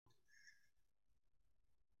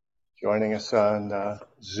Joining us on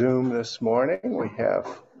Zoom this morning, we have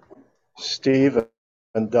Steve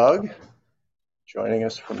and Doug joining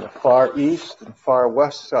us from the far east and far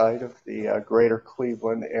west side of the greater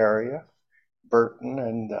Cleveland area, Burton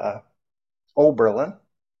and Oberlin.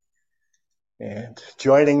 And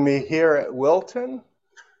joining me here at Wilton,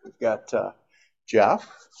 we've got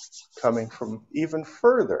Jeff coming from even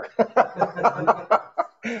further.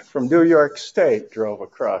 From New York State, drove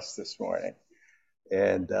across this morning.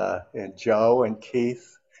 And Joe and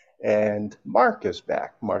Keith and Mark is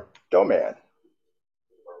back, Mark Doman.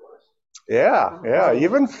 Yeah,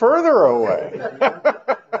 even further away.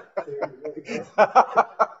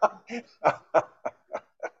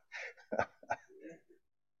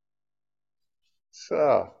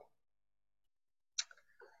 So,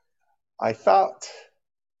 I thought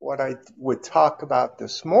what I would talk about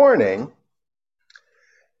this morning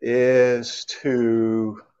is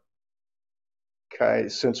to,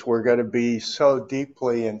 since we're going to be so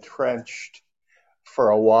deeply entrenched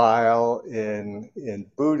for a while in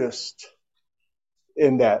Buddhist,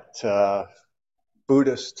 in that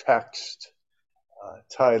Buddhist text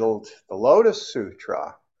titled the Lotus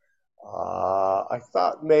Sutra, I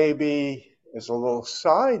thought maybe as a little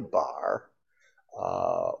sidebar,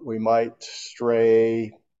 we might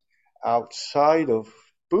stray outside of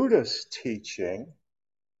Buddhist teaching,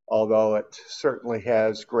 although it certainly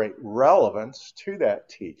has great relevance to that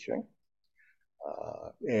teaching,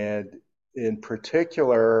 and in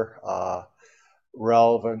particular,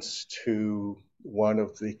 relevance to one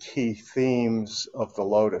of the key themes of the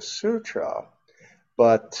Lotus Sutra,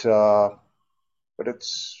 but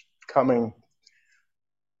it's coming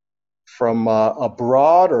from a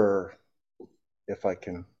broader, if I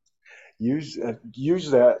can use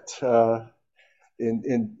that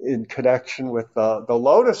in connection with the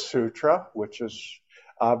Lotus Sutra, which is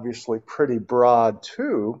obviously pretty broad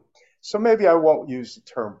too. So maybe I won't use the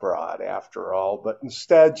term broad after all, but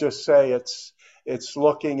instead just say it's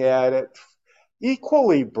looking at it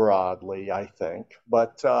equally broadly, I think,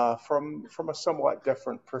 but from a somewhat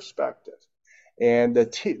different perspective. And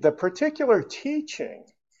the particular teaching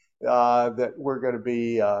that we're going to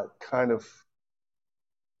be kind of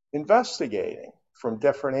investigating from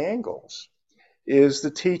different angles is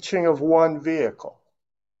the teaching of one vehicle,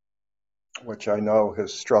 which I know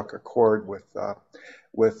has struck a chord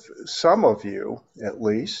with some of you at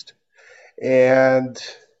least. And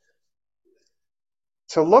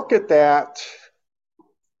to look at that,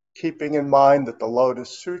 keeping in mind that the Lotus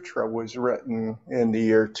Sutra was written in the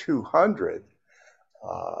year 200,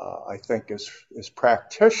 I think as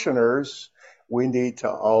practitioners, we need to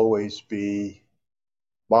always be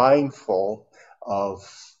mindful of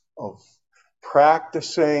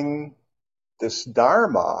practicing this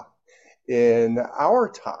Dharma in our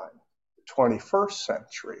time, the 21st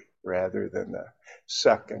century, rather than the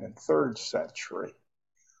 2nd and 3rd century.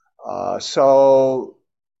 So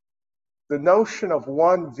the notion of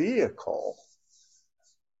one vehicle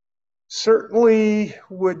certainly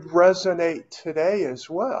would resonate today as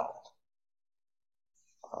well.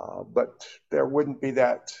 But there wouldn't be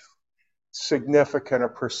that significant a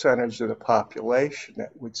percentage of the population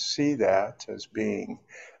that would see that as being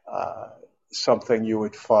something you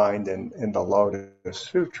would find in the Lotus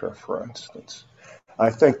Sutra, for instance.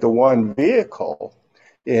 I think the one vehicle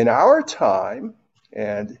in our time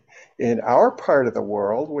and in our part of the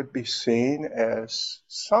world would be seen as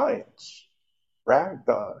science, right?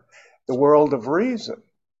 The world of reason,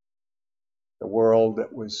 the world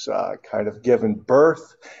that was kind of given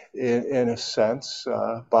birth, in a sense,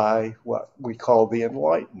 by what we call the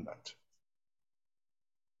Enlightenment.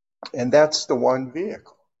 And that's the one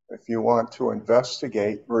vehicle. If you want to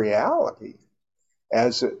investigate reality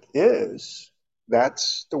as it is,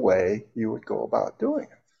 that's the way you would go about doing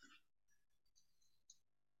it.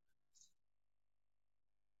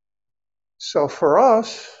 So for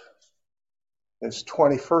us, as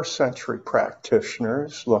 21st century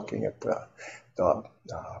practitioners looking at the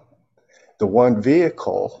one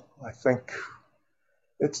vehicle, I think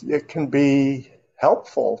it can be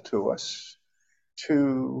helpful to us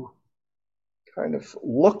to kind of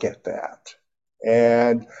look at that.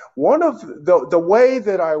 And one of the way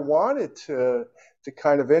that I wanted to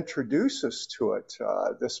kind of introduce us to it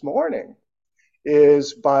this morning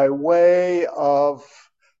is by way of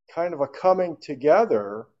kind of a coming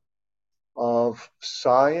together of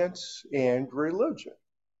science and religion,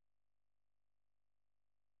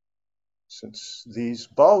 since these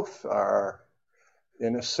both are,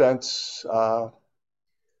 in a sense,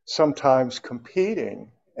 sometimes competing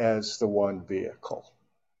as the one vehicle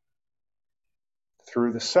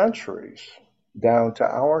through the centuries down to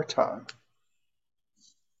our time.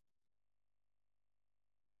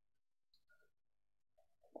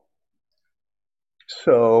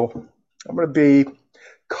 So I'm going to be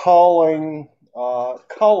culling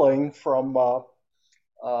from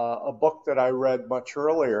a book that I read much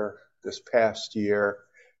earlier this past year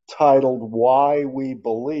titled Why We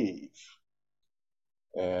Believe.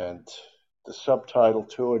 And the subtitle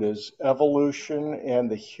to it is Evolution and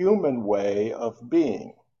the Human Way of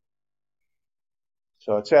Being.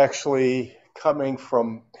 So it's actually coming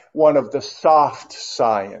from one of the soft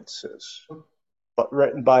sciences, but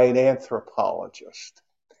written by an anthropologist.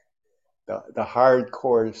 The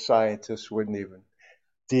hardcore scientists wouldn't even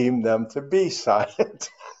deem them to be scientists.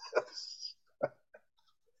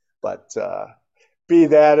 But be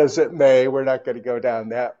that as it may, we're not going to go down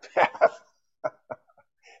that path.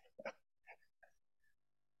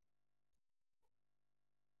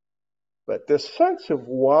 But this sense of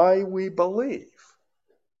why we believe.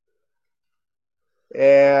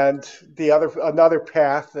 And another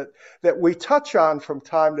path that we touch on from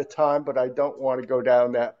time to time, but I don't want to go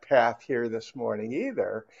down that path here this morning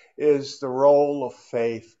either, is the role of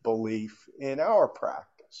faith, belief in our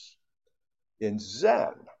practice, in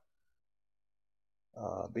Zen,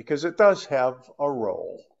 because it does have a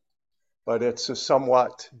role, but it's a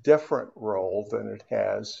somewhat different role than it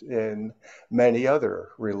has in many other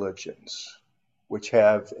religions, which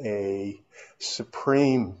have a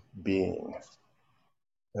supreme being,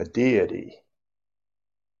 a deity,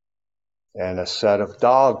 and a set of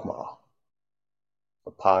dogma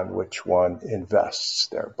upon which one invests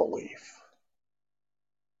their belief.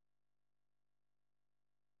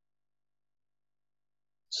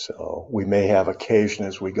 So we may have occasion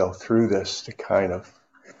as we go through this to kind of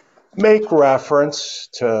make reference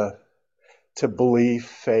to belief,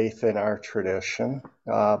 faith in our tradition.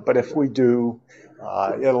 But if we do,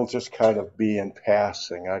 it'll just kind of be in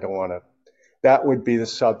passing. I don't want to, that would be the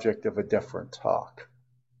subject of a different talk.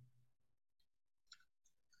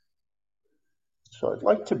 So I'd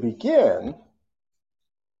like to begin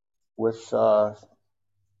with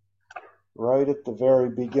right at the very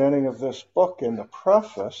beginning of this book in the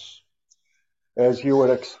preface, as you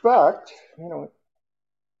would expect, it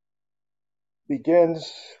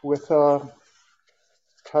begins with a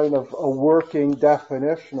kind of a working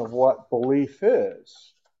definition of what belief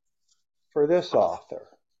is for this author.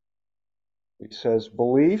 He says,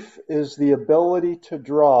 belief is the ability to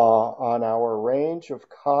draw on our range of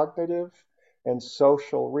cognitive and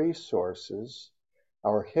social resources,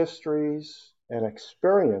 our histories and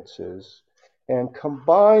experiences, and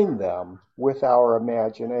combine them with our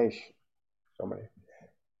imagination. So I'm going to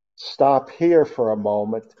stop here for a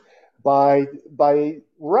moment by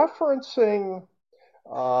referencing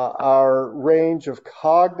our range of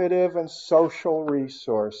cognitive and social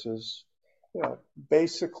resources,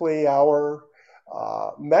 basically our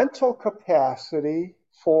mental capacity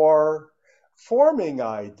for forming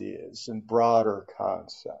ideas and broader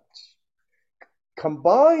concepts.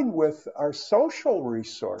 Combined with our social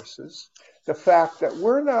resources, the fact that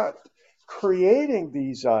we're not creating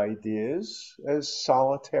these ideas as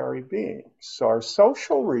solitary beings. So our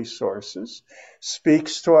social resources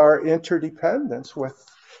speaks to our interdependence with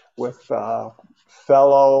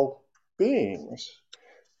fellow beings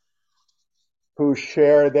who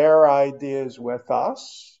share their ideas with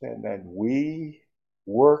us, and then we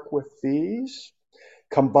work with these.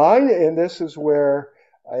 Combined, and this is where,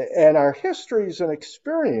 and our histories and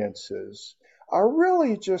experiences are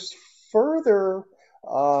really just further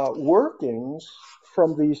workings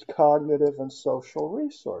from these cognitive and social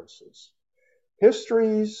resources.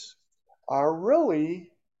 Histories are really,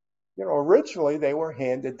 originally they were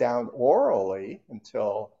handed down orally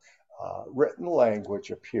until written language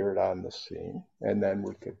appeared on the scene, and then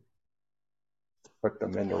we could put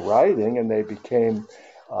them into writing, and they became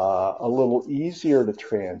a little easier to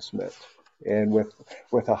transmit, and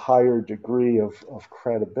with a higher degree of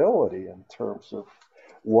credibility in terms of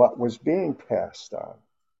what was being passed on.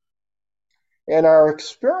 And our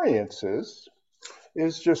experiences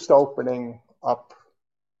is just opening up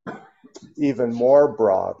even more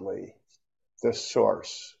broadly the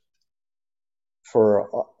source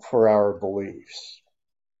for our beliefs.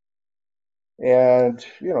 And,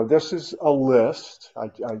 this is a list.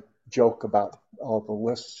 I joke about all the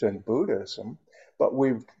lists in Buddhism, but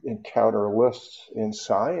we encounter lists in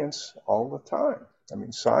science all the time. I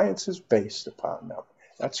mean, science is based upon them.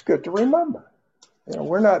 That's good to remember.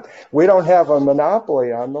 We don't have a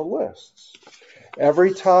monopoly on the lists.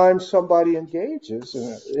 Every time somebody engages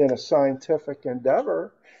in a scientific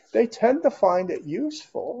endeavor, they tend to find it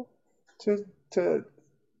useful to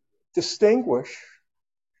distinguish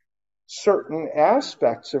certain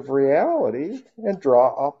aspects of reality and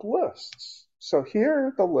draw up lists. So here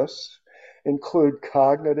are the lists include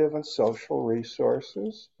cognitive and social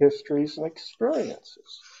resources, histories, and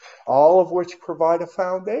experiences, all of which provide a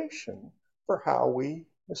foundation for how we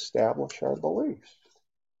establish our beliefs.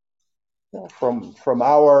 From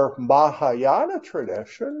our Mahayana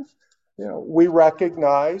tradition, we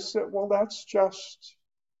recognize that, well, that's just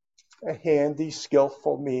a handy,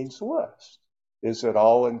 skillful means list. Is it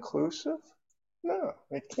all inclusive? No,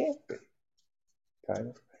 it can't be. Kind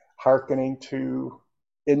of hearkening to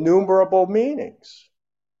innumerable meanings,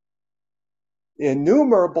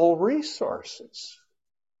 innumerable resources.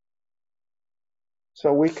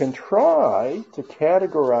 So we can try to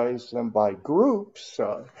categorize them by groups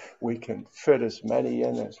so we can fit as many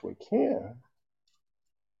in as we can.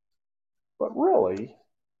 But really,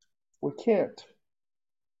 we can't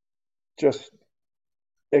just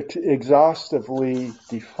exhaustively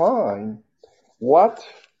define what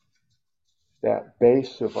that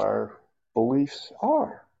base of our beliefs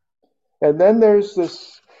are. And then there's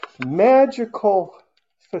this magical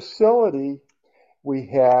facility we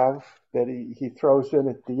have that he throws in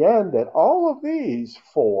at the end, that all of these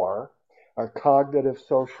four, our cognitive,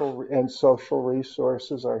 social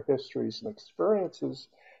resources, our histories and experiences,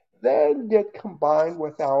 then get combined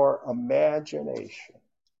with our imagination,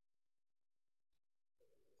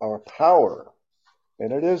 our power.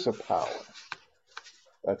 And it is a power.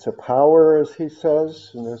 That's a power, as he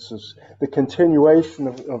says, and this is the continuation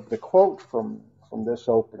of the quote from this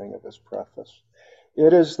opening of his preface.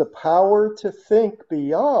 It is the power to think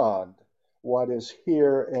beyond what is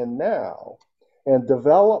here and now and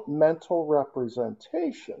develop mental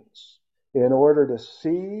representations in order to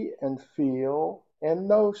see and feel and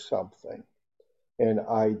know something, an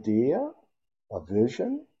idea, a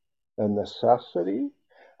vision, a necessity,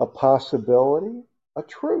 a possibility, a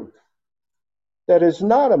truth that is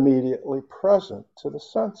not immediately present to the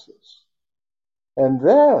senses, and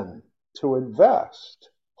then to invest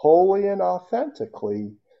wholly and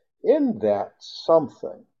authentically in that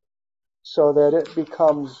something so that it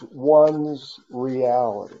becomes one's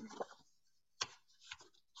reality.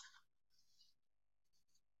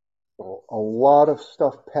 So a lot of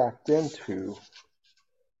stuff packed into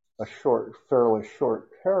a fairly short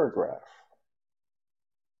paragraph.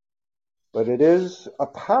 But it is a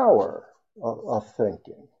power of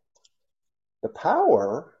thinking. The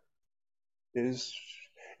power is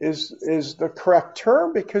the correct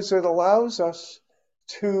term because it allows us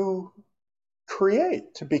to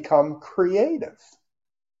create, to become creative,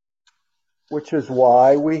 which is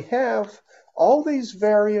why we have all these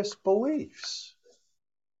various beliefs.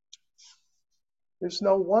 There's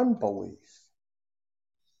no one belief.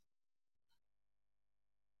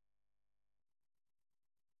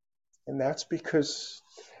 And that's because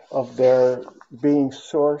of their being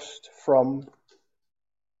sourced from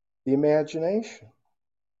the imagination,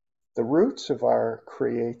 the roots of our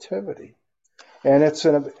creativity. And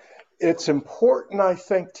it's important, I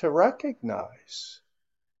think, to recognize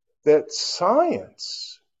that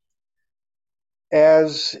science,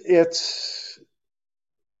 as it's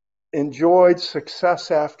enjoyed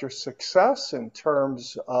success after success in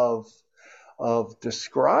terms of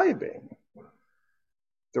describing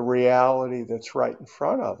the reality that's right in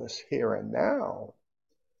front of us here and now,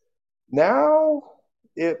 now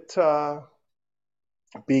it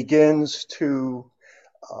begins to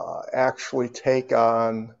actually take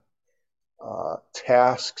on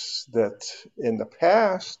tasks that in the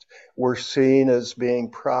past were seen as being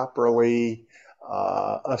properly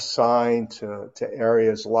assigned to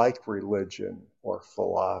areas like religion or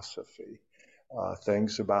philosophy,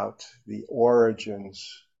 things about the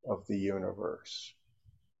origins of the universe,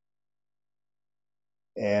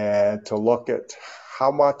 and to look at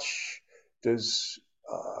how much does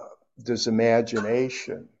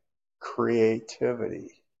imagination,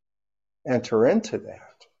 creativity enter into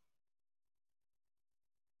that.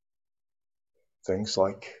 Things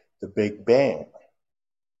like the Big Bang,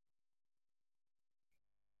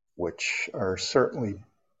 which are certainly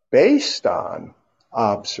based on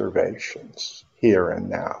observations here and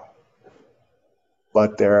now,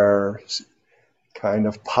 but they're kind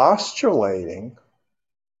of postulating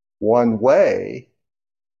one way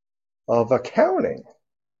of accounting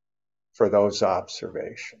for those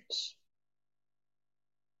observations.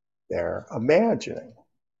 They're imagining.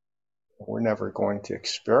 We're never going to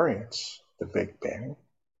experience the Big Bang.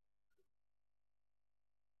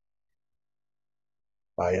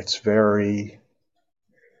 By its very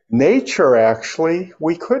nature, actually,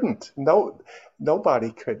 we couldn't.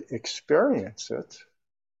 Nobody could experience it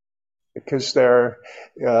because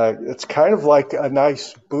it's kind of like a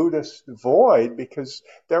nice Buddhist void because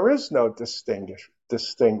there is no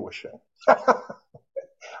distinguishing.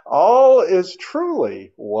 All is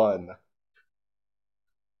truly one.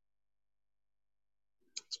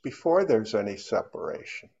 It's before there's any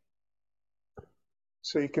separation.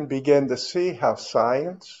 So you can begin to see how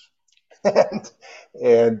science and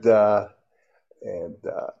and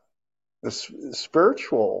the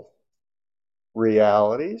spiritual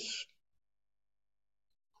realities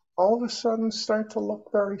all of a sudden start to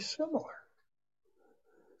look very similar.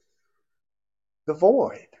 The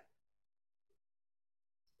void.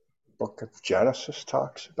 The Book of Genesis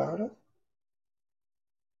talks about it.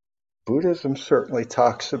 Buddhism certainly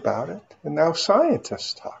talks about it, and now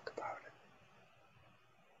scientists talk about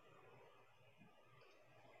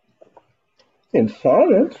it. In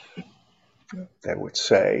science, they would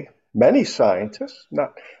say, many scientists,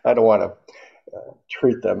 not, I don't want to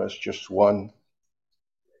treat them as just one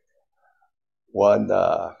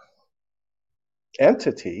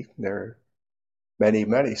entity. There are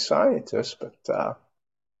many scientists,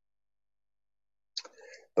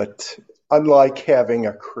 but unlike having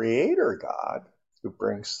a creator God who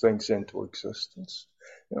brings things into existence,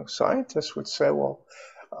 scientists would say, well,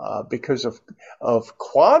 because of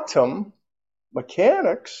quantum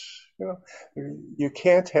mechanics, you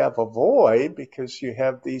can't have a void because you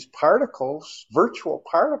have these particles, virtual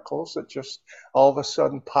particles, that just all of a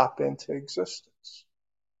sudden pop into existence.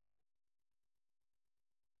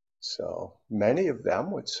 So many of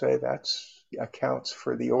them would say that accounts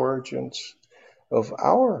for the origins of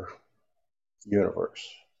our universe.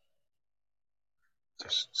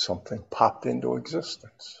 Just something popped into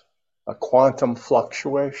existence. A quantum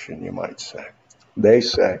fluctuation, you might say. They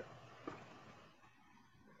say.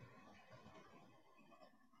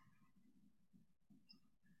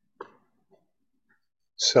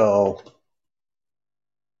 So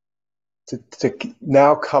to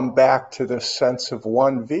now come back to this sense of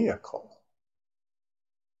one vehicle,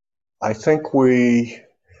 I think we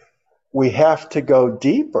have to go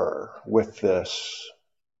deeper with this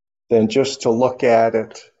than just to look at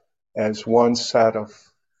it as one set of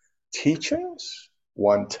teachings,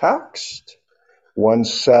 one text, one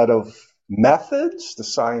set of methods, the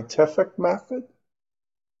scientific method.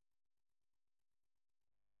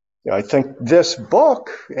 I think this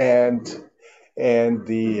book and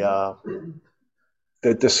the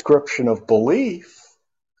description of belief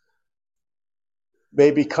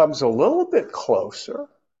maybe comes a little bit closer.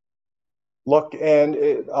 Look, and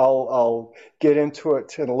I'll get into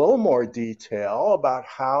it in a little more detail about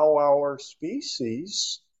how our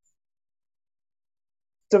species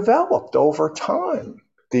developed over time,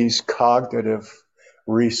 these cognitive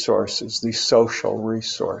resources, these social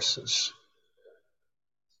resources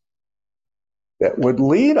that would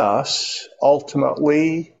lead us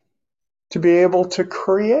ultimately to be able to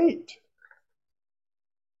create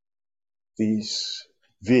these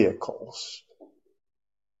vehicles.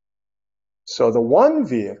 So the one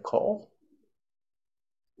vehicle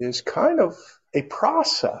is kind of a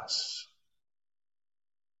process.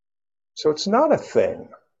 So it's not a thing.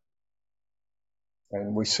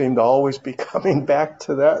 And we seem to always be coming back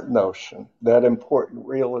to that notion, that important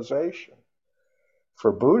realization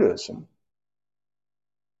for Buddhism,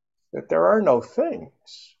 that there are no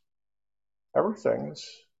things. Everything is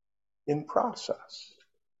in process.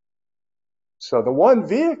 So the one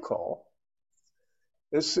vehicle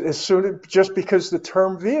is suited just because the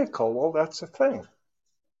term vehicle, well, that's a thing.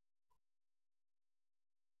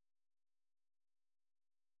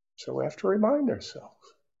 So we have to remind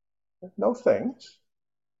ourselves, no things.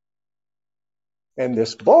 And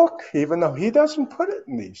this book, even though he doesn't put it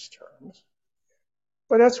in these terms,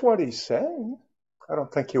 but that's what he's saying. I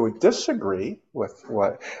don't think he would disagree with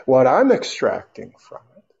what I'm extracting from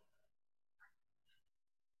it.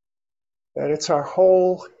 That it's our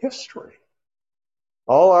whole history,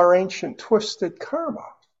 all our ancient twisted karma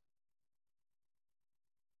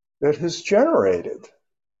that has generated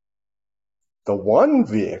the one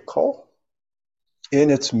vehicle in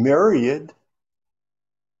its myriad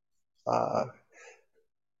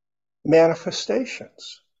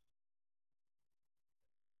manifestations.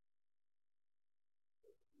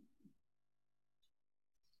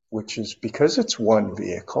 Which is because it's one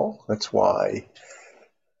vehicle. That's why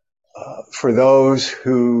for those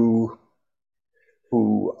who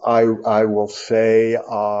I will say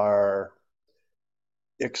are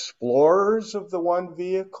explorers of the one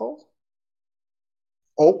vehicle,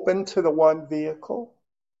 open to the one vehicle,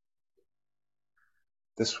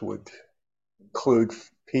 this would include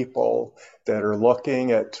people that are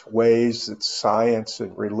looking at ways that science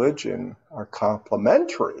and religion are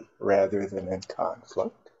complementary rather than in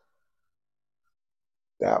conflict.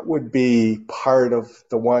 That would be part of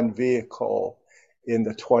the one vehicle in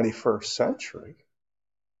the 21st century.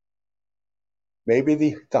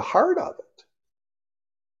 maybe the heart of it.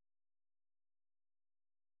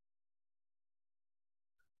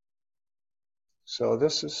 So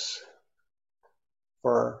this is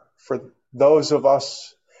for those of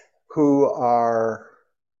us who are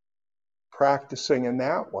practicing in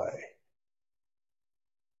that way.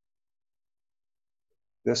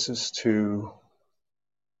 This is to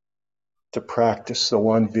practice the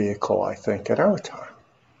one vehicle, I think, at our time.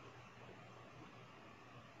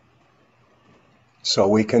 So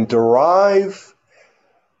we can derive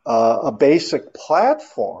a basic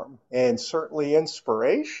platform and certainly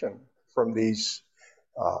inspiration from these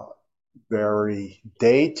very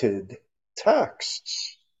dated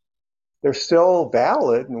texts. They're still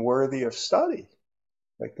valid and worthy of study.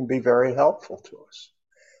 They can be very helpful to us.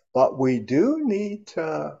 But we do need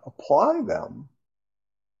to apply them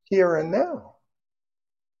here and now,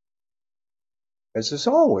 as is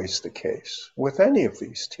always the case with any of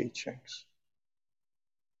these teachings.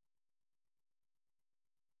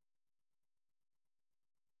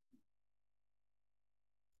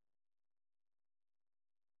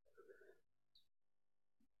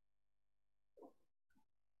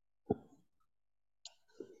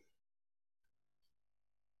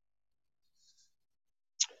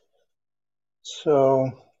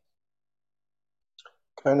 So,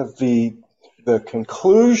 kind of the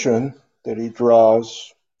conclusion that he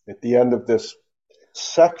draws at the end of this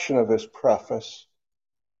section of his preface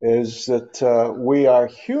is that we are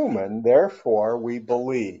human, therefore we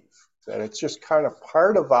believe. That it's just kind of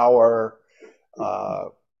part of our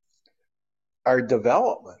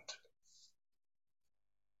development,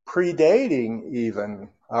 predating even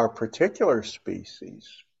our particular species,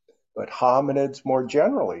 but hominids more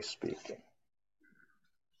generally speaking.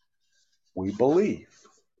 We believe.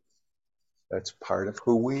 That's part of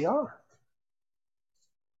who we are.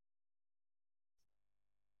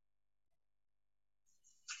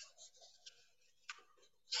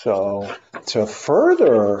 So to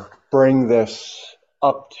further bring this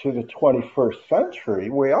up to the 21st century,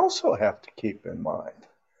 we also have to keep in mind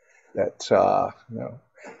that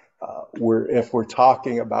if we're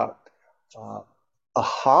talking about a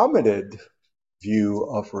hominid view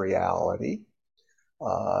of reality,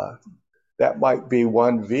 that might be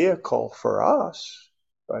one vehicle for us,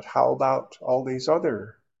 but how about all these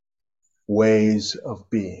other ways of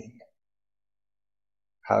being?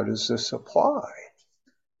 How does this apply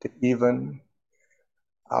to even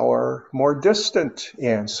our more distant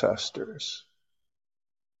ancestors,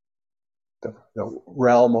 the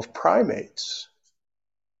realm of primates?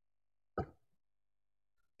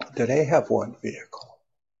 Do they have one vehicle?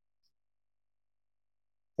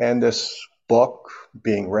 And this book,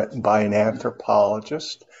 being written by an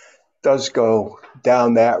anthropologist, does go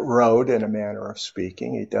down that road in a manner of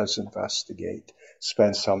speaking. He does investigate,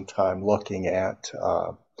 spend some time looking at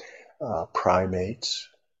primates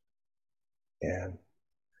and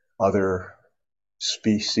other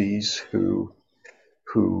species who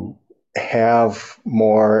have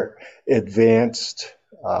more advanced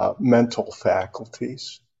mental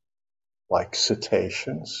faculties, like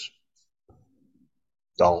cetaceans,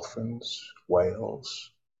 dolphins,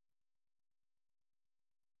 whales,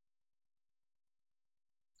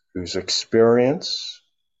 whose experience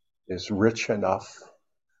is rich enough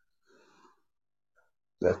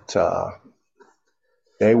that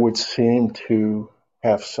they would seem to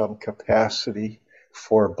have some capacity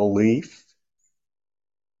for belief,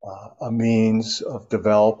 a means of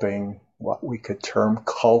developing what we could term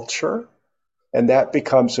culture, and that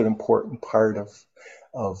becomes an important part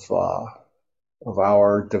of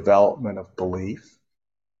our development of belief.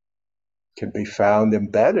 Can be found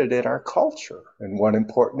embedded in our culture, and one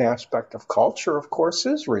important aspect of culture, of course,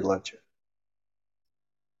 is religion.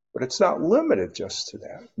 But it's not limited just to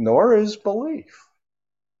that, nor is belief.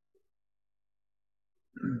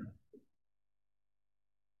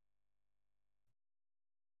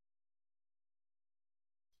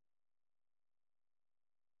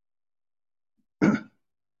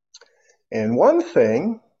 And one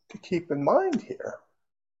thing to keep in mind here,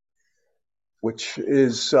 which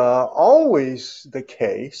is always the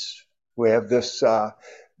case, we have this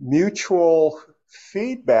mutual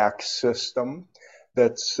feedback system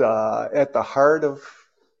that's at the heart of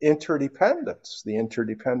interdependence, the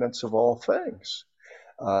interdependence of all things.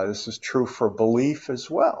 This is true for belief as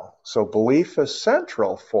well. So belief is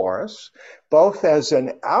central for us, both as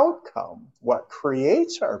an outcome, what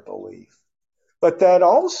creates our belief, but then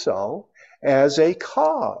also as a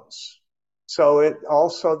cause. So it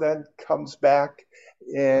also then comes back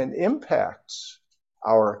and impacts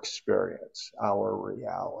our experience, our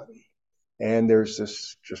reality. And there's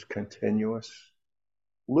this just continuous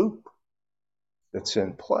loop. that's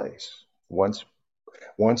in place. Once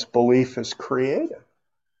belief is created,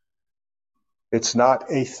 it's not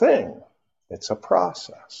a thing, it's a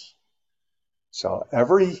process. So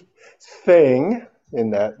everything,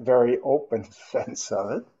 in that very open sense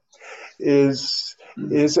of it, is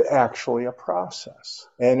actually a process,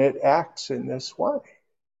 and it acts in this way.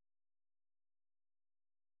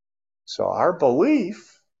 So our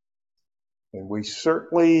belief, and we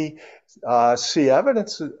certainly see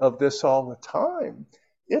evidence of this all the time,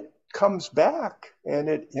 it comes back and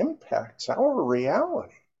it impacts our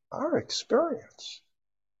reality, our experience.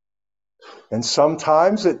 And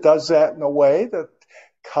sometimes it does that in a way that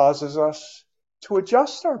causes us to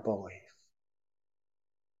adjust our belief,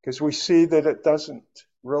 because we see that it doesn't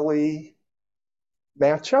really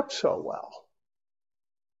match up so well.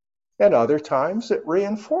 And other times it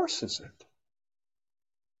reinforces it.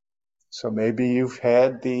 So maybe you've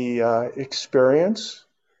had the experience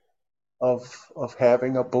of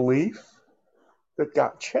having a belief that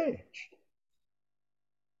got changed.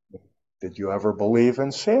 Did you ever believe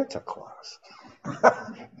in Santa Claus?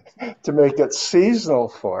 To make it seasonal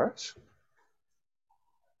for us.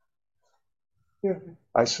 Yeah,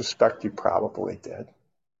 I suspect you probably did.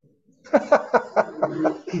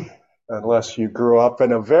 Unless you grew up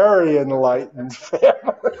in a very enlightened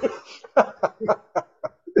family.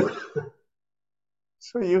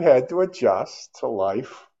 So you had to adjust to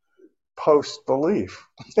life post-belief,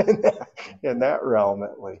 in that realm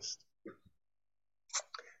at least.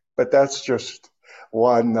 But that's just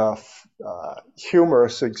one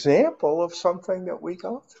humorous example of something that we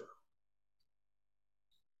go through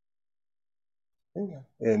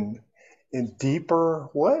in deeper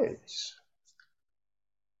ways.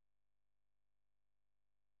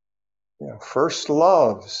 You know, first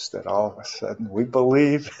loves that all of a sudden we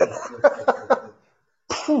believe in.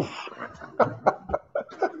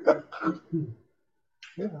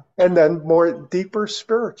 Yeah. And then more deeper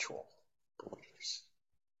spiritual beliefs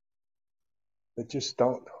that just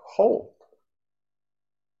don't hold.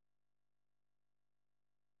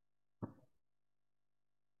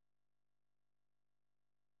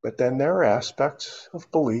 But then there are aspects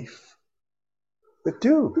of belief that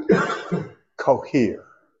do cohere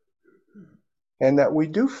and that we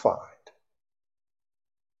do find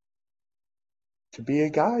to be a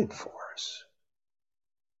guide for us.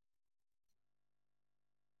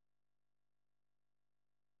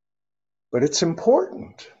 But it's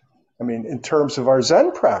important, I mean, in terms of our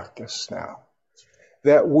Zen practice now,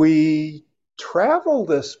 that we travel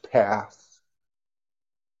this path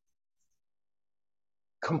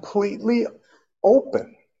completely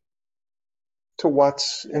open to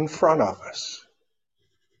what's in front of us.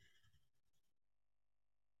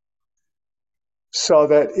 So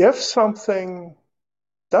that if something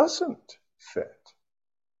doesn't fit,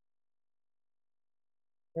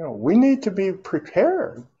 you know, we need to be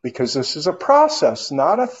prepared, because this is a process,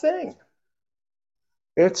 not a thing.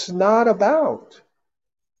 It's not about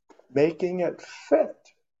making it fit.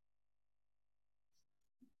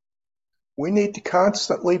 We need to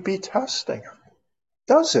constantly be testing it.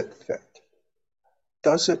 Does it fit?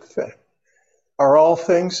 Does it fit? Are all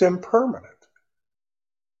things impermanent?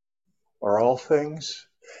 Are all things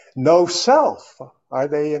no self? Are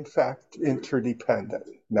they in fact interdependent?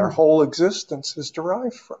 And their whole existence is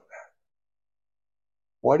derived from that.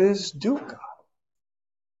 What is dukkha?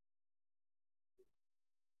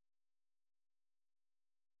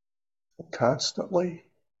 Constantly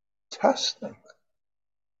testing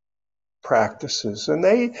practices, and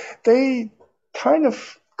they kind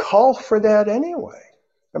of call for that anyway.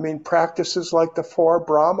 I mean, practices like the 4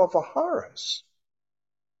 Brahma Viharas,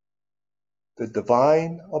 the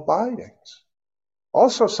divine abidings,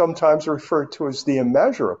 also sometimes referred to as the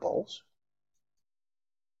immeasurables,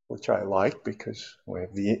 which I like because we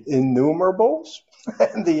have the innumerables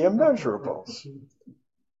and the immeasurables.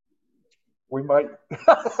 We might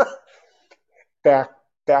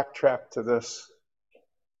backtrack to this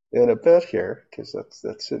in a bit here, because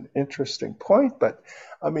that's an interesting point. But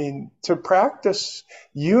I mean, to practice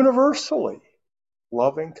universally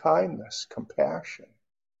loving kindness, compassion,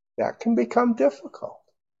 that can become difficult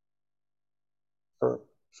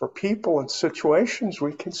for people in situations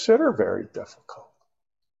we consider very difficult.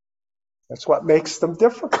 That's what makes them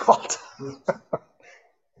difficult.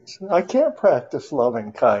 I can't practice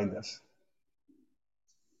loving kindness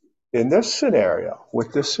in this scenario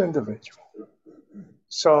with this individual.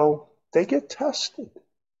 So they get tested.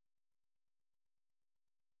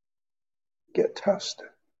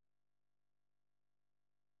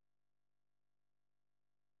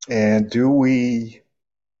 And do we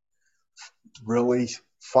really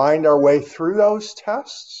find our way through those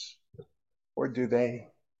tests? or do they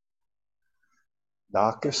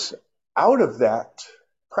knock us out of that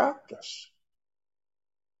practice?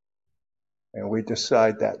 And we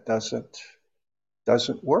decide that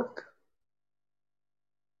doesn't work.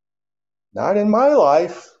 Not in my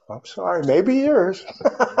life. I'm sorry, maybe yours.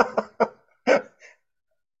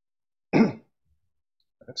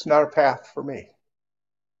 It's not a path for me.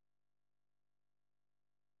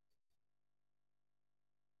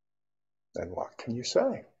 Then what can you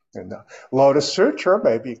say? In the Lotus Sutra,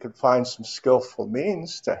 maybe you could find some skillful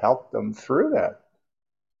means to help them through that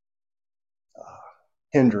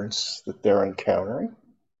hindrance that they're encountering.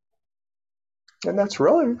 And that's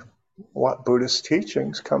really what Buddhist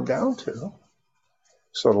teachings come down to.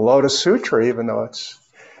 So the Lotus Sutra, even though it's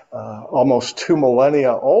almost 2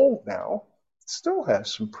 millennia old now, still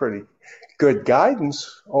has some pretty good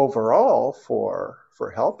guidance overall for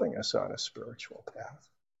helping us on a spiritual path.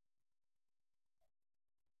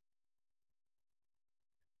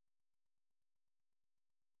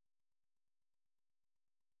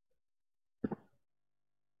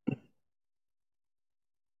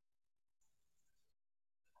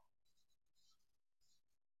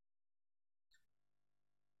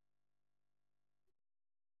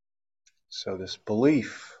 So this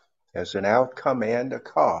belief as an outcome and a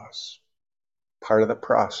cause, part of the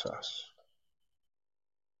process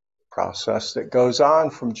that goes on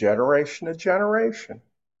from generation to generation,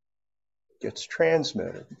 gets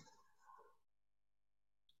transmitted.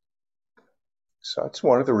 So that's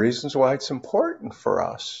one of the reasons why it's important for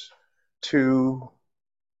us to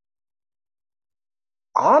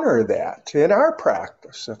honor that in our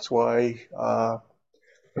practice. That's why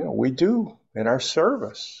we do in our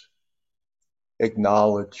service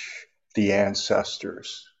acknowledge the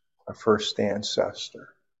ancestors, our first ancestor,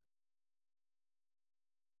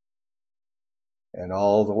 and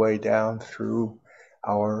all the way down through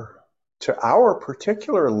to our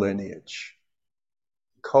particular lineage,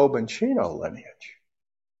 Kobanchino lineage,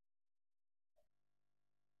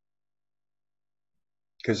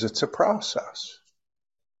 because it's a process,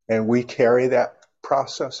 and we carry that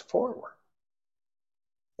process forward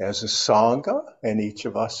as a sangha and each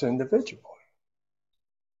of us individually.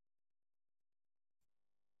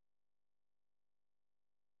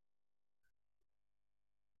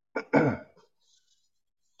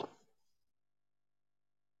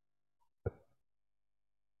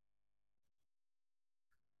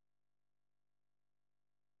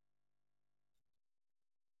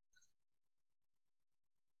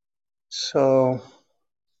 So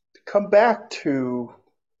to come back to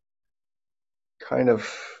kind of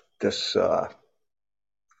this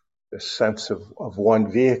sense of one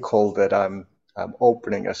vehicle that I'm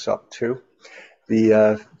opening us up to,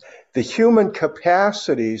 the human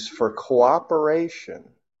capacities for cooperation,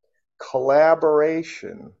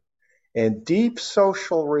 collaboration, and deep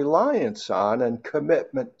social reliance on and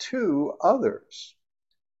commitment to others.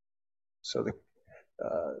 So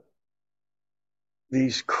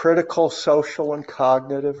these critical social and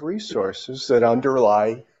cognitive resources that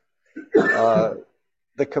underlie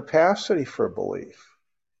the capacity for belief.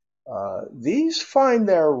 These find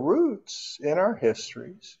their roots in our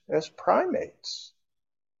histories as primates.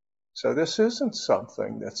 So this isn't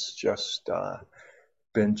something that's just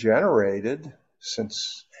been generated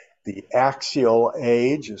since the axial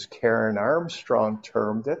age, as Karen Armstrong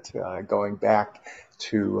termed it, going back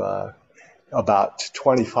to about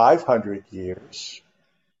 2,500 years.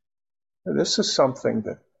 And this is something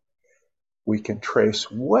that we can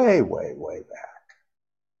trace way, way, way back.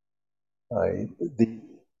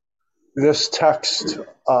 This text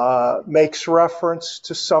makes reference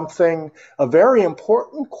to something, a very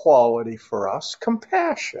important quality for us,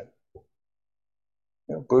 compassion.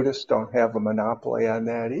 Buddhists don't have a monopoly on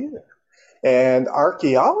that either. And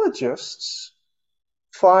archaeologists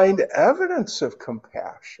find evidence of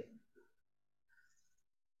compassion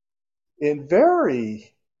in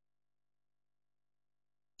very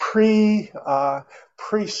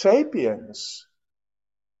pre-sapiens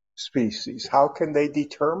species. How can they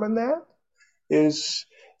determine that? Is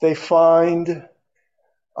they find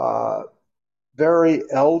very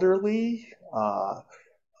elderly,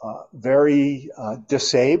 very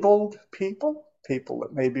disabled people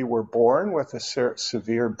that maybe were born with a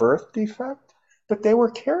severe birth defect, but they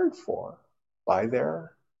were cared for by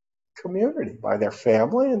their community, by their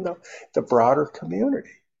family and the broader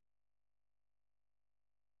community.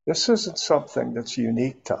 This isn't something that's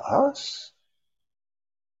unique to us.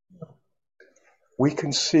 We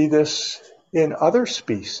can see this in other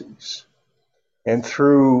species. And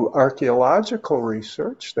through archaeological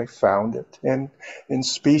research, they found it in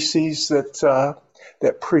species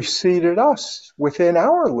that preceded us within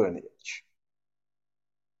our lineage.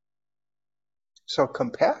 So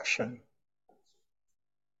compassion,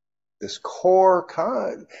 this core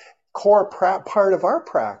part of our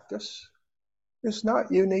practice, is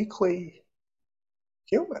not uniquely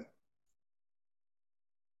human.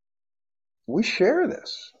 We share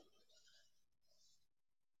this.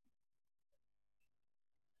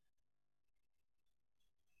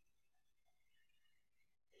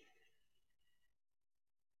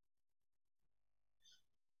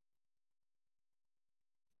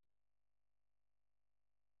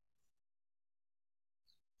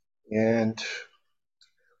 And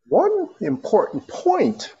one important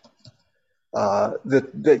point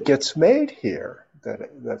that gets made here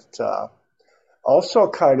that also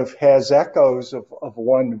kind of has echoes of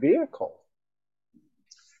one vehicle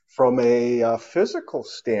from a physical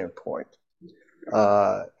standpoint.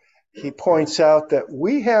 He points out that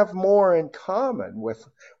we have more in common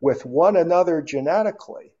with one another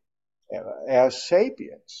genetically as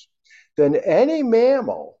sapiens than any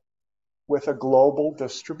mammal with a global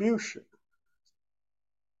distribution,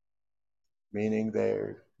 meaning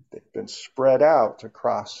they've been spread out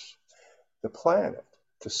across the planet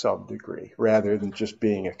to some degree, rather than just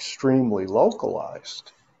being extremely localized.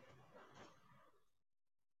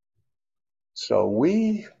 So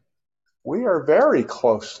we are very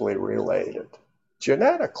closely related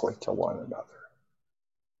genetically to one another.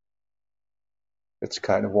 It's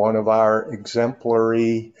kind of one of our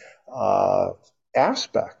exemplary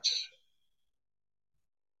aspects.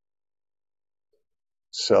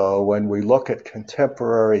 So when we look at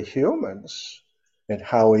contemporary humans and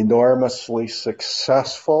how enormously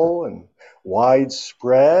successful and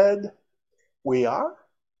widespread we are,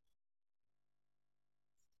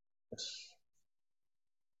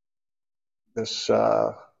 this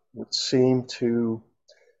would seem to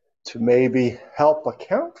maybe help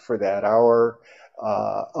account for that, our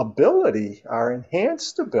ability, our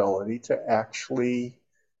enhanced ability to actually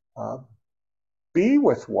be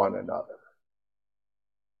with one another.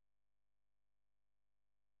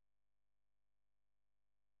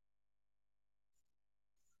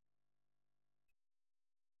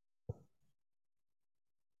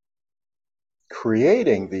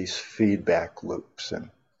 Creating these feedback loops and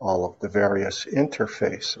all of the various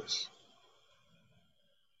interfaces.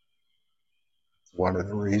 One of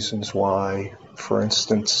the reasons why, for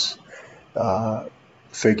instance,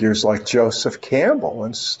 figures like Joseph Campbell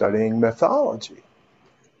in studying mythology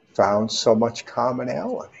found so much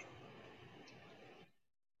commonality.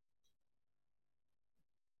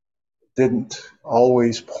 Didn't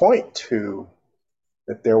always point to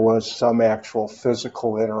that there was some actual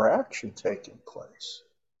physical interaction taking place.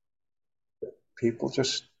 People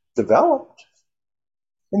just developed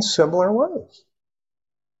in similar ways,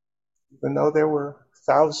 even though they were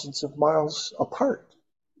thousands of miles apart.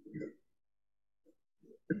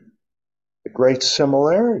 The great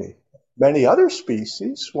similarity. Many other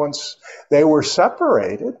species, once they were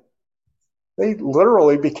separated, they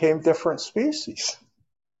literally became different species.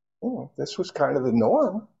 This was kind of the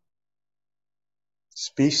norm.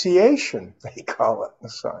 Speciation, they call it in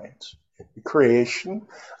science. The creation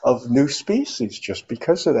of new species just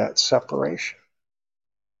because of that separation.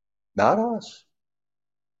 Not us.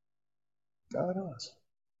 Not us.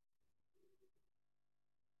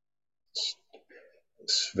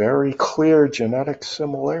 It's very clear genetic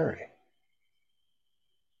similarity.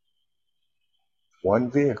 One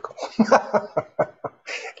vehicle.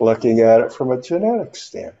 Looking at it from a genetic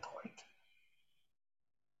standpoint.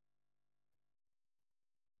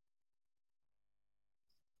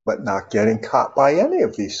 But not getting caught by any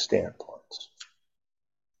of these standpoints.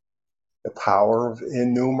 The power of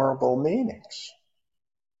innumerable meanings.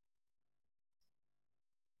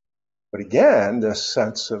 But again, this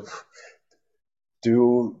sense of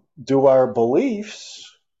do our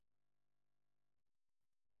beliefs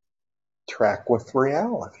track with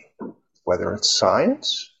reality, whether it's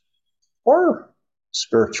science or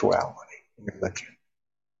spirituality, religion,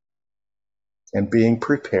 and being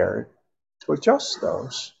prepared to adjust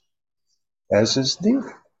those as is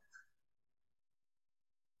needed.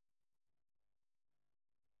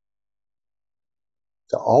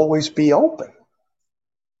 To always be open.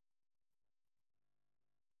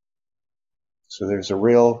 So there's a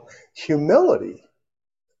real humility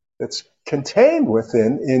that's contained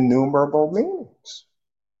within innumerable meanings,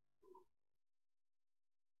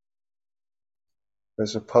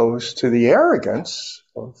 as opposed to the arrogance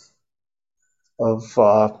of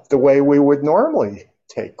the way we would normally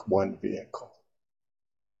take one vehicle.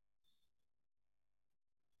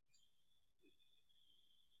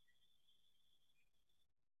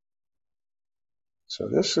 So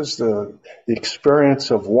this is the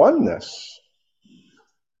experience of oneness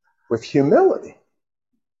with humility.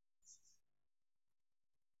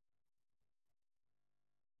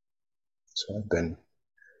 So I've been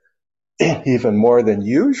even more than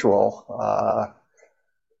usual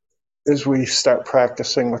as we start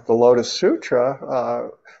practicing with the Lotus Sutra,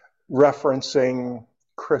 referencing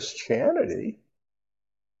Christianity.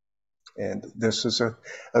 And this is a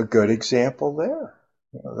good example there,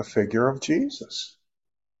 the figure of Jesus,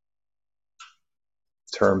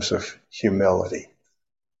 in terms of humility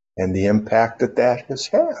and the impact that that has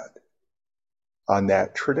had on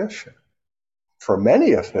that tradition for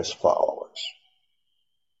many of his followers,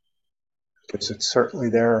 because it's certainly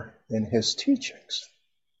there in his teachings.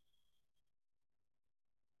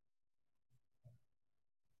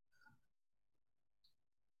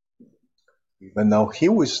 Even though he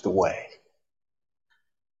was the way,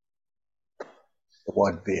 the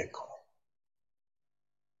one vehicle,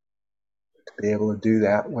 to be able to do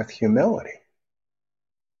that with humility.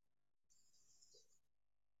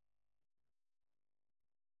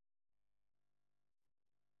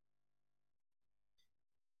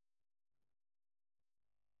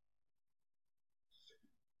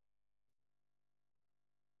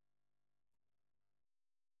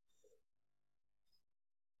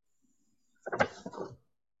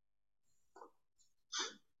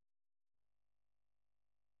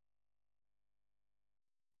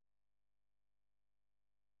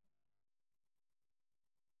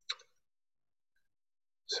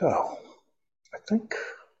 So, I think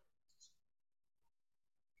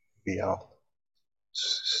maybe I'll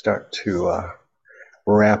start to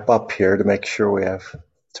wrap up here to make sure we have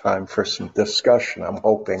time for some discussion. I'm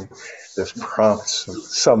hoping this prompts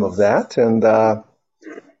some of that, and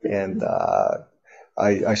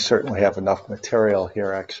I certainly have enough material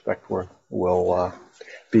here. I expect we'll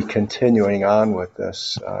be continuing on with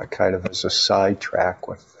this kind of as a sidetrack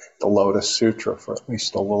with the Lotus Sutra for at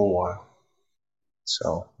least a little while.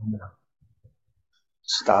 So I'm going to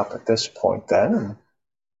stop at this point then.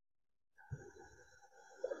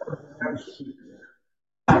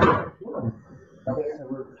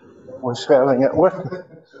 Was having it with me.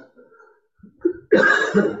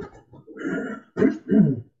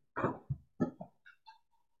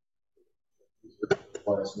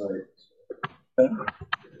 Last night.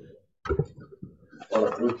 On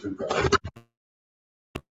a Bluetooth guy.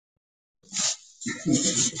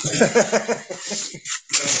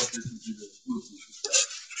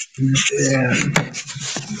 Yeah.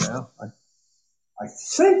 Well, I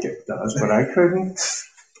think it does, but I couldn't.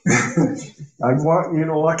 I want you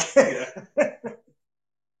to look at it.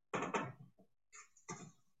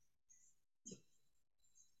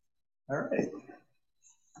 All right.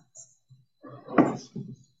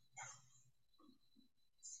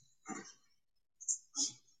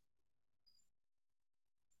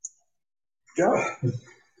 Go.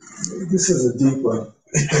 This is a deep one.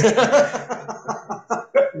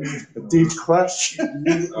 A deep question.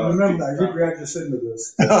 Remember, you dragged us into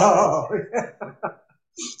this. Oh, yeah.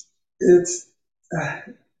 It's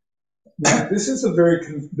this is a very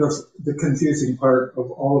the confusing part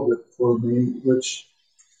of all of it for me, which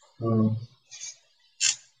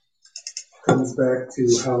comes back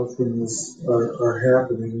to how things are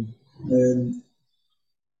happening, and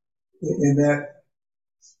that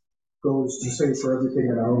goes to say for everything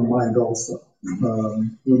in our own mind also.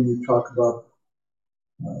 When you talk about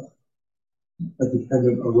a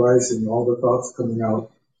dependent arising, all the thoughts coming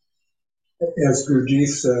out, as Gurdjieff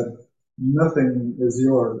said, nothing is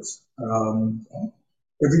yours.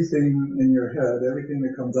 Everything in your head, everything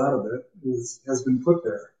that comes out of it has been put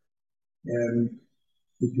there, and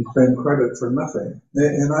you can claim credit for nothing.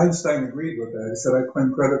 And Einstein agreed with that. He said, I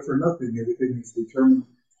claim credit for nothing. Everything is determined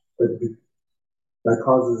by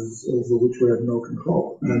causes over which we have no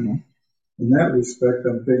control. Mm-hmm. And in that respect,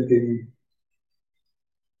 I'm thinking,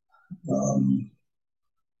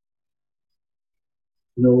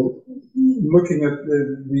 looking at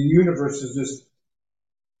the universe is just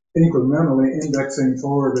incrementally indexing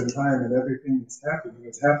forward in time, and everything that's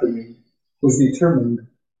happening was determined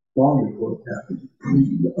long before it happened.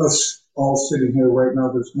 Us all sitting here right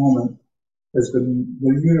now, this moment,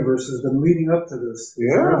 the universe has been leading up to this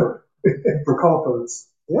forever, for kalpas.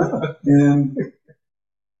 Yeah.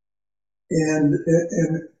 And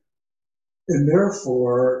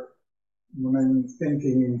therefore, when I'm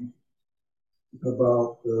thinking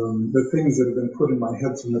about the things that have been put in my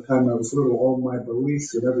head from the time I was little, all my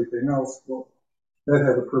beliefs and everything else, well, that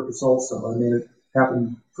had a purpose also. I mean, it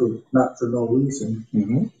happened not for no reason.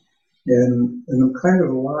 Mm-hmm. And I'm kind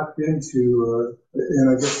of locked into, and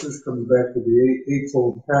I guess this comes back to the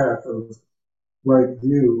eightfold path of right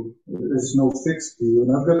view. There's no fixed view,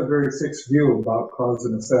 and I've got a very fixed view about cause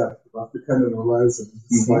and effect, about dependent arising.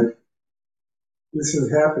 It's like this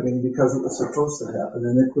is happening because it was supposed to happen,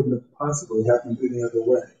 and it couldn't have possibly happened any other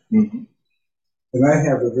way. Mm-hmm. And I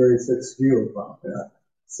have a very fixed view about that.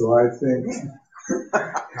 So I think,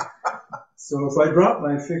 so if I drop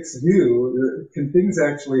my fixed view, can things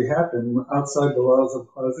actually happen outside the laws of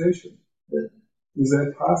causation? Is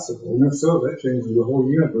that possible? And if so, that changes the whole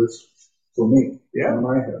universe for me, in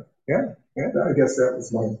my head. Yeah. I guess that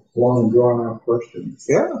was my long, drawn-out question.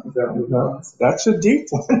 Yeah. That's a deep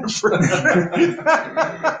one.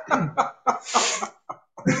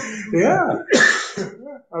 Yeah.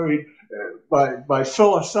 I mean, by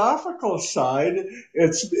philosophical side,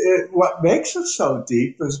 what makes it so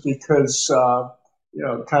deep is because,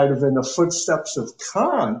 kind of in the footsteps of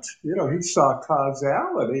Kant, he saw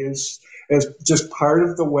causality as just part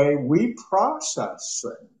of the way we process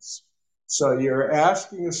things. So you're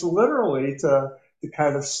asking us literally to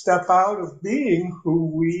kind of step out of being who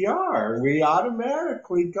we are. We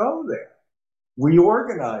automatically go there. We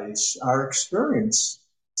organize our experience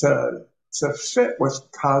to fit with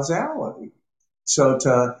causality. So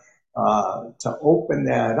to open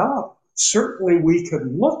that up, certainly we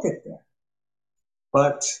could look at that,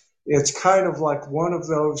 but it's kind of like one of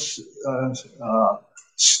those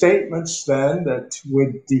statements then that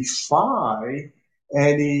would defy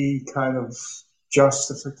any kind of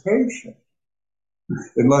justification,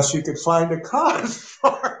 unless you could find a cause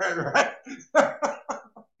for it, right?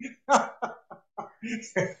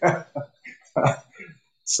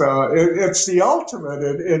 So it's the ultimate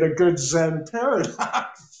in a good Zen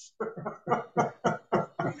paradox.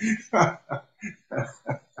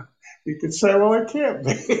 You could say, well, it can't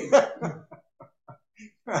be.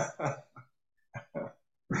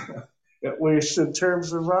 At least in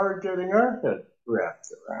terms of our getting our head wrapped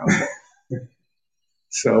around it.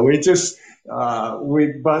 So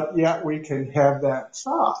but yet we can have that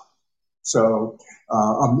thought. So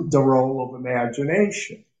the role of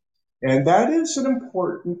imagination. And that is an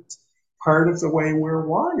important part of the way we're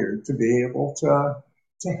wired, to be able to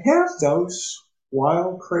have those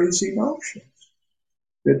wild, crazy notions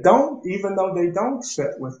that don't, even though they don't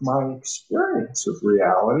fit with my experience of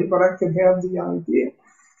reality, but I can have the idea.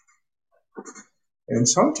 And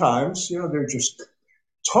sometimes, they're just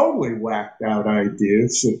totally whacked out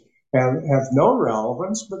ideas that have no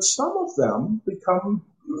relevance, but some of them become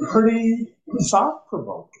pretty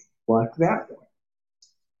thought-provoking, like that one.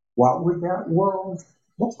 What would that world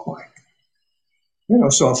look like?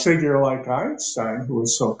 So a figure like Einstein, who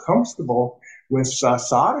was so comfortable with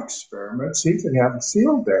thought experiments, he could have a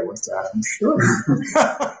field day with that, I'm sure.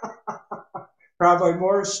 Probably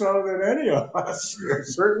more so than any of us,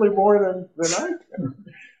 certainly more than I can.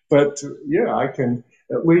 But I can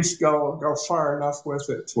at least go far enough with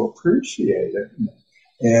it to appreciate it,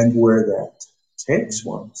 and where that takes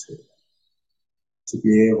one to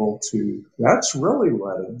be able to, that's really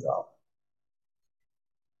letting go.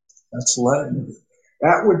 That's letting,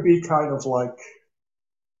 that would be kind of like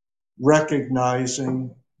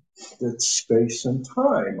recognizing that space and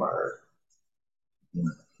time are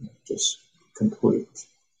just complete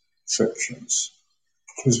fictions,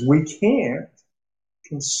 because we can't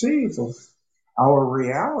conceive of our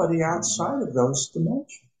reality outside of those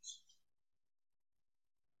dimensions.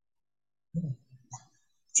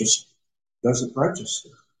 Just doesn't register.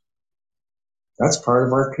 That's part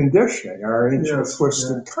of our conditioning, our ancient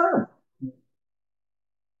twisted karma.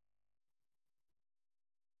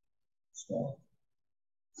 So,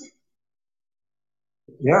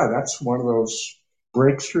 that's one of those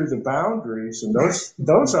break through the boundaries, and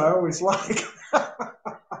those I always like.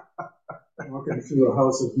 Walking through a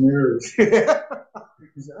house of mirrors. Yeah,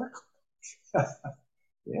 exactly.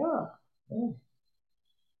 Yeah.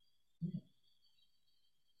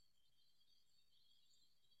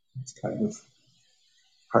 It's kind of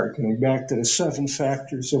harkening back to the 7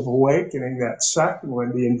 factors of awakening, that second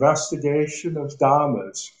one, the investigation of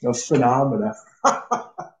dhammas, of phenomena.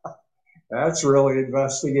 That's really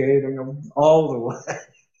investigating them all the way.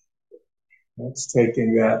 That's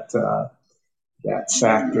taking that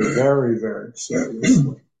factor very, very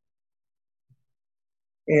seriously.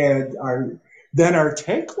 And our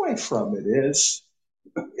takeaway from it is,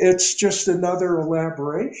 it's just another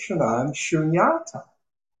elaboration on shunyata,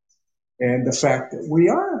 and the fact that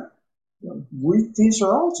these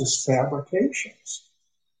are all just fabrications.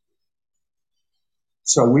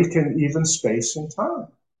 So we can even space and time,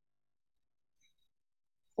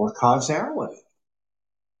 or causality.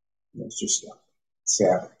 It's just a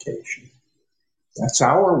fabrication. That's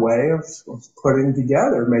our way of putting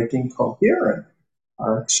together, making coherent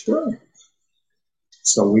our experience,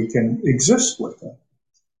 so we can exist with it.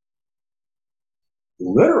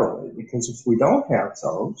 Literally, because if we don't have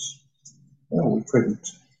those, we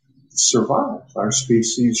couldn't survive. Our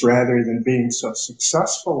species, rather than being so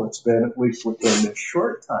successful it's been, at least within this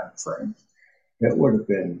short time frame, it would have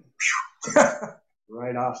been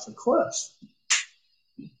right off the cliff.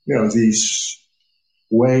 These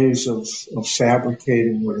ways of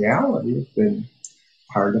fabricating reality have been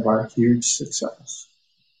part of our huge success.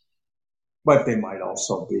 But they might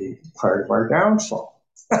also be part of our downfall.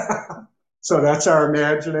 So that's our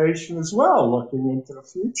imagination as well, looking into the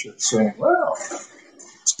future, saying, well,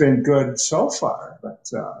 it's been good so far, but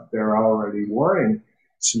they're already warning,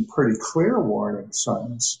 some pretty clear warning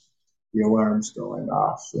signs, the alarms going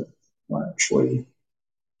off that actually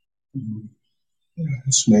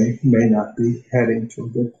this may not be heading to a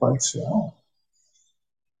good place at all.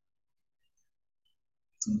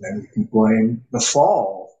 And then we can blame the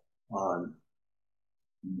fall on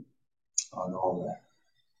all that.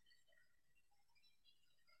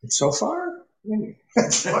 And so far,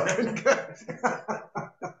 it's looking good.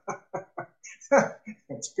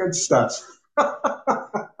 It's good stuff.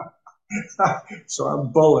 So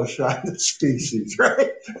I'm bullish on the species,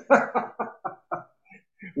 right?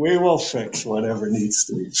 We will fix whatever needs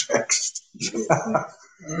to be fixed.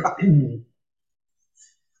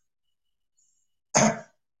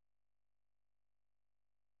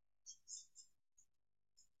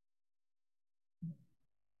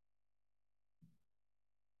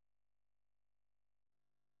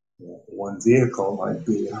 One vehicle might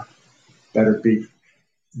be better be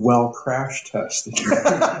well crash tested.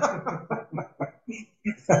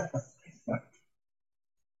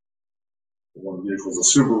 One vehicle's a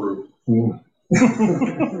Subaru.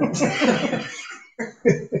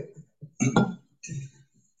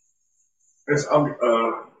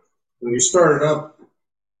 When you started up,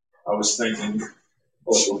 I was thinking,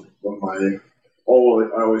 I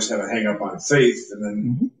always have a hang up on faith, and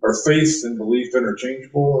then are faith and belief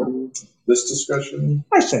interchangeable in this discussion?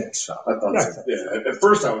 I think so. I thought so. Yeah. At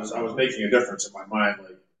first, I was making a difference in my mind.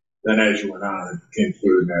 Then as you went on, it became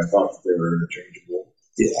clear to me I thought that they were interchangeable.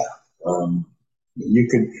 Yeah.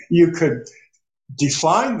 You could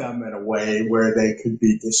define them in a way where they could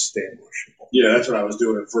be distinguishable. Yeah, that's what I was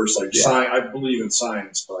doing at first. I believe in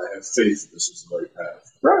science, but I have faith that this is the right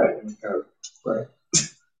path. Right. Right.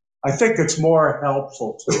 I think it's more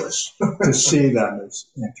helpful to us to see them as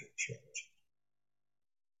interchangeable.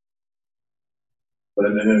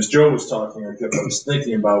 But then as Joe was talking, I was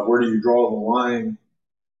thinking about where do you draw the line?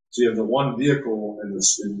 So you have the one vehicle, and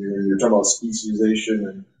you're talking about speciation,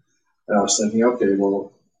 and I was thinking, okay,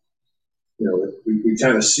 well, we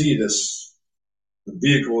kind of see this, the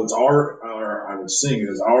vehicle, it's I was seeing it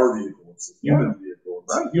as our vehicle, it's the human vehicle,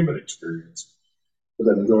 it's the human experience. But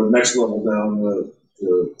then you go to the next level down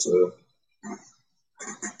to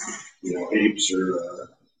apes, or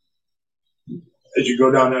as you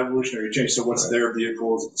go down the evolutionary chain, so what's their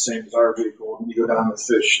vehicle? Is it the same as our vehicle? And you go down to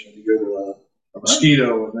fish, and you go to a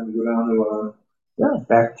mosquito, and then you go down to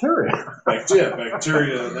bacteria.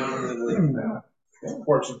 Bacteria down to the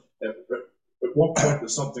parts of. At what point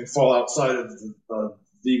does something fall outside of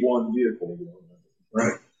the one vehicle?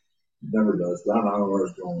 Right? It never does. I don't know where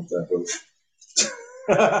it's going with that, but.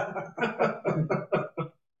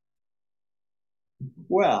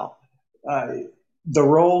 Well, the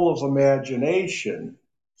role of imagination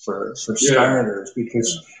for starters,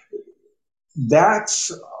 because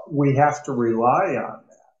we have to rely on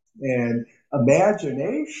that, and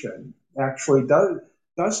imagination actually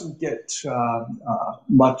doesn't get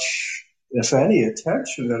much, if any,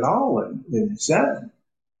 attention at all in Zen.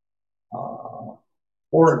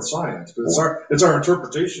 Or in science, but it's our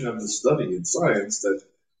interpretation of the study in science that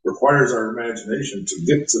requires our imagination to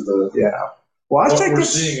get to the Well, I what think we're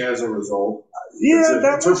seeing as a result.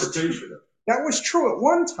 That was true at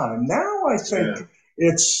one time. Now I think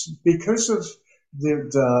it's because of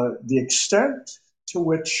the extent to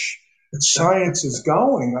which science is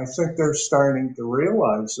going. I think they're starting to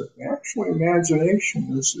realize that actually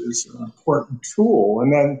imagination is an important tool.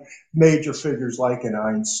 And then major figures like an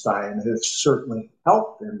Einstein have certainly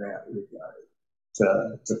helped in that regard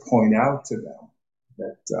to point out to them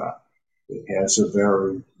that it has a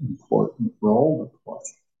very important role to play.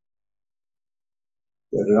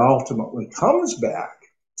 That it ultimately comes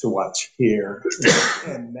back to what's here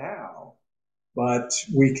and now, but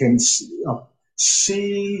we can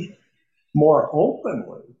see more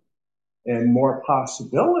openly and more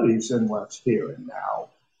possibilities in what's here and now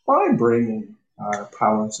by bringing our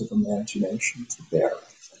powers of imagination to bear.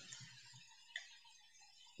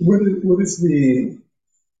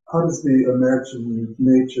 How does the imagined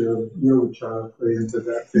nature of your child play into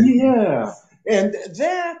that thing? Yeah, and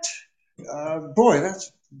that, boy,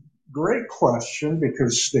 that's great question,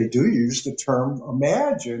 because they do use the term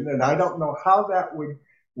imagine, and I don't know how that would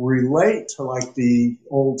relate to like the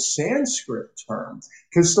old Sanskrit term,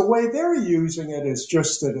 because the way they're using it is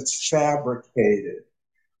just that it's fabricated.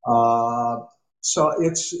 So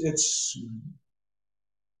it's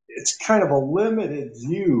kind of a limited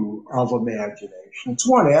view of imagination. It's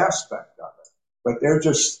one aspect of it, but they're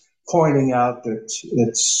just pointing out that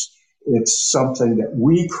it's something that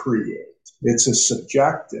we create. It's a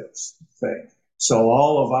subjective thing. So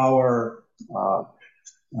all of our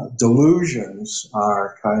delusions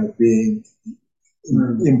are kind of being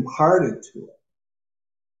imparted to it.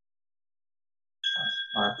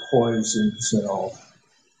 Our poisons and all.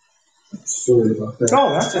 Sorry about that. Oh,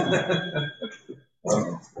 that's okay.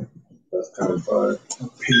 That's kind of fun.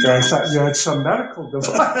 Peter, I thought you had some medical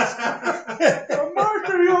device. Oh, Mark,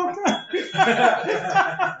 are you okay?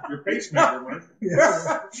 Your pacemaker, Mark.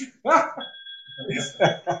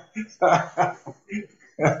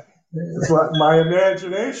 It's what my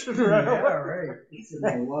imagination ran away. Yeah, right. It's an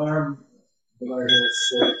alarm that I have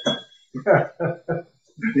set.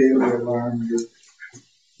 Daily alarm.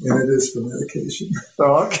 And it is for medication.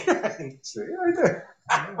 Okay. See, I did.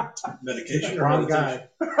 Medication or Wrong meditation?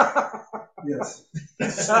 guy. Yes.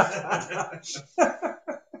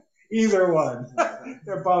 Either one.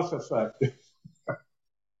 They're both effective.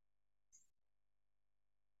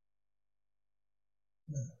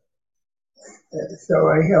 So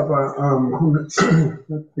I have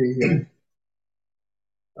let's see here.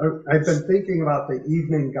 I've been thinking about the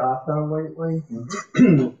evening gatha lately,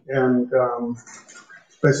 and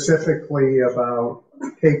specifically about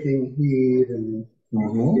taking heed and,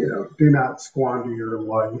 do not squander your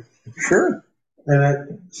life. Sure. And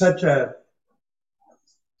it's such a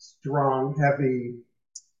strong, heavy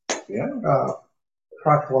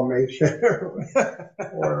proclamation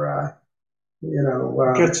or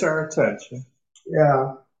Gets our attention.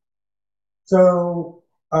 Yeah. So,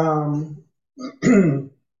 and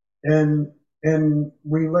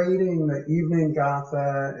relating the evening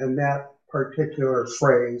gatha and that particular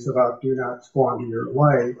phrase about do not squander your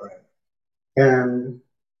life, and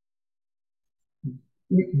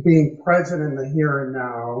being present in the here and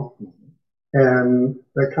now, and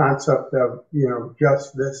the concept of,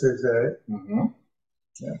 just this is it.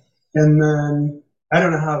 Yeah. And then, I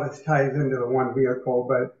don't know how this ties into the one vehicle,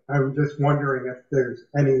 but I'm just wondering if there's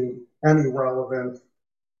any relevance.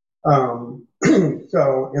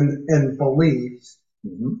 So in beliefs,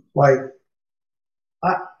 like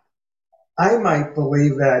I might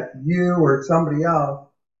believe that you or somebody else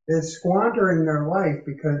is squandering their life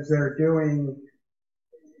because they're doing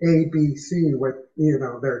A, B, C with,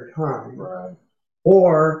 their time. Right.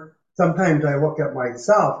 Or sometimes I look at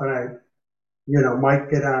myself and I, might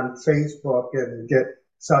get on Facebook and get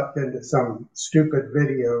sucked into some stupid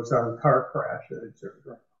videos on car crashes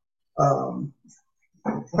or,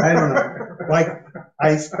 I don't know. Like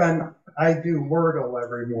I do Wordle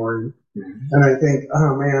every morning, and I think,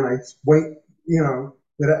 oh man,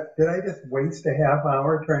 did I just waste a half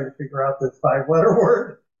hour trying to figure out this 5-letter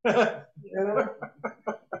word?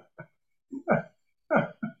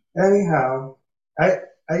 Anyhow, I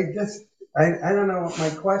don't know what my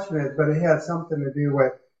question is, but it has something to do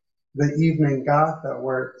with the evening gatha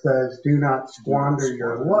where it says, do not squander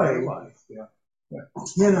your life. Yeah.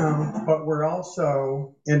 But we're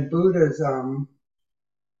also in Buddhism,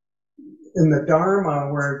 in the Dharma,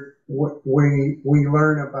 where we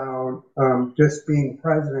learn about just being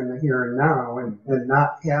present in the here and now, and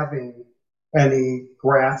not having any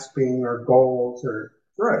grasping or goals or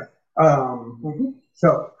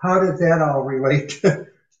So how does that all relate to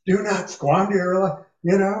do not squander your life?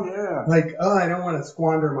 Yeah. Like, I don't want to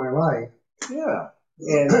squander my life. Yeah.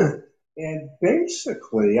 And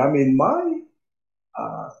basically, I mean,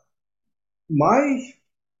 my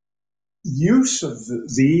use of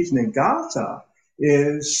the evening gatha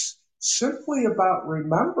is simply about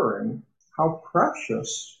remembering how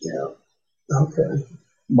precious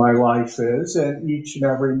my life is, and each and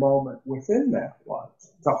every moment within that life.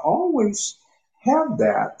 To always have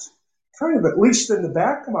that kind of at least in the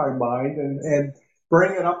back of my mind, and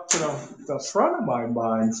bring it up to the front of my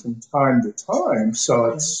mind from time to time, so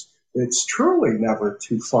it's truly never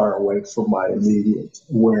too far away from my immediate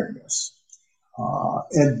awareness.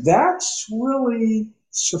 And that's really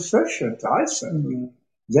sufficient, I think.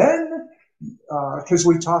 Then, because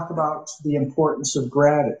we talk about the importance of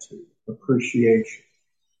gratitude, appreciation.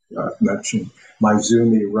 I've mentioned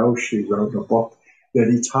Maizumi Roshi wrote a book that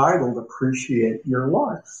he titled Appreciate Your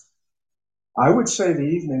Life. I would say the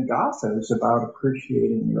evening gatha is about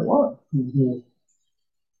appreciating your life, and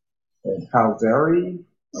how very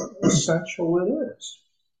essential it is.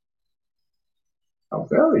 How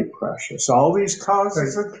very precious. All these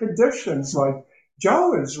causes and conditions, like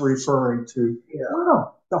Joe is referring to. Yeah.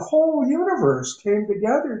 Wow, the whole universe came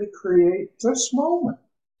together to create this moment.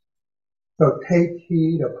 So take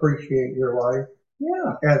heed, appreciate your life.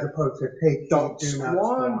 Yeah. As opposed to take heed, Don't do not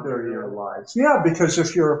squander your life. Yeah, because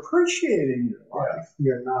if you're appreciating your life,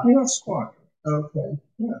 you're not. you don't squander. Okay.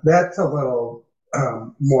 Yeah. That's a little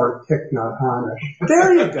more Thich Nhat Hanh-ish.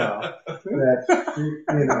 There you go. That,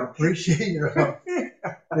 you know, appreciate your life.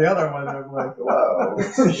 The other one, I'm like, whoa.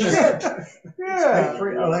 Shit. Yeah.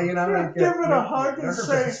 Well, you know, Yeah, give it a hug and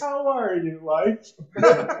say, how are you, life?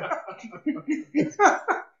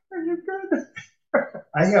 Are you good?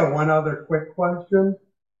 I have one other quick question.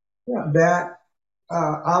 Yeah. That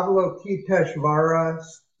Avalokiteshvara,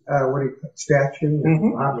 what do you call it, statue,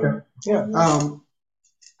 object? Yeah.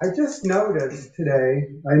 I just noticed today,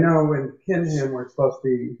 I know in Kinham we're supposed to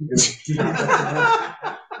be, you know,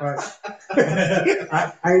 but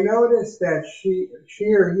I noticed that she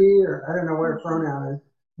or he, or I don't know what her pronoun is,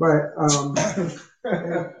 but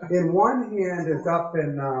in one hand is up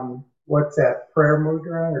in, what's that, prayer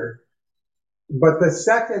mudra, but the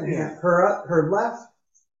second hand, her left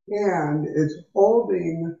hand is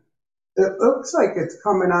holding, it looks like it's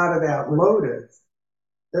coming out of that lotus.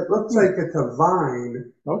 It looks like it's a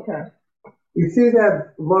vine. Okay. You see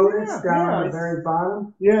that lotus down at the very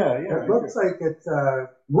bottom? Yeah. It looks like it's a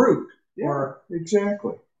root. Yeah, or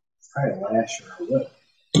exactly. Probably a lash or a whip.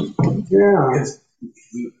 Yeah. Because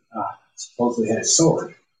he supposedly had a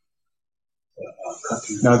sword.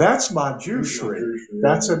 Now that's Manjushri.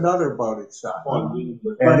 That's another bodhisattva.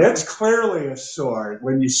 And it's clearly a sword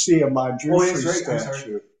when you see a Manjushri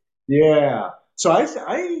statue. Yeah. So I think.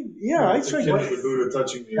 The Buddha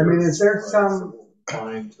touching the I mean, earth, is there right? some,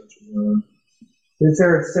 Line touching is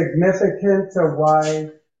there a significance of why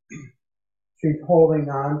she's holding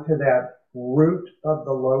on to that root of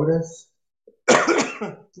the lotus?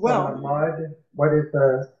 Well, from the mud? What is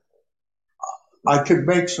the... I could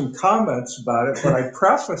make some comments about it, but I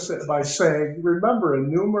preface it by saying, remember,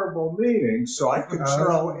 innumerable meanings, so I could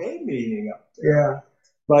throw a meaning up there. Yeah.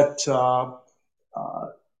 But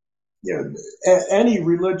any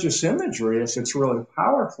religious imagery, if it's really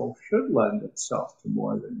powerful, should lend itself to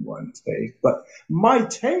more than one take. But my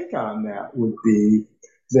take on that would be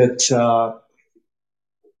that,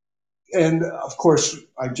 and of course,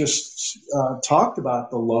 I just talked about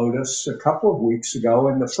the lotus a couple of weeks ago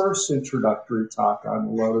in the first introductory talk on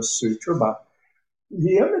the Lotus Sutra about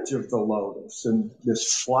the image of the lotus and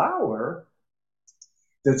this flower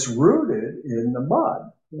that's rooted in the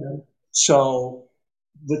mud. Yeah. So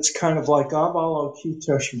that's kind of like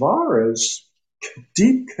Avalokiteshvara's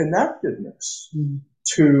deep connectedness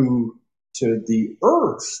to the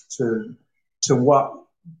earth, to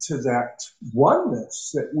that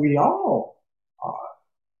oneness that we all are.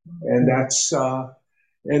 And that's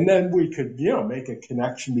and then we could, make a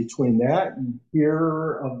connection between that and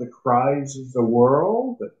hear of the cries of the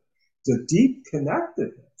world, the deep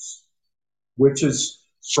connectedness, which is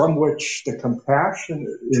from which the compassion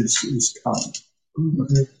is coming.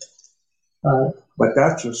 Mm-hmm. But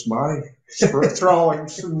that's just my throwing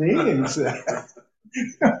some meanings there.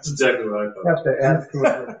 That's exactly what I thought. You have to ask who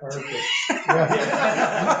it was.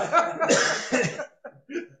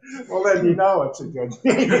 Well, then you know it's a good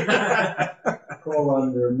meaning. Call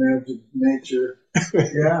on their magic nature.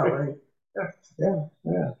 Yeah, right. Yeah.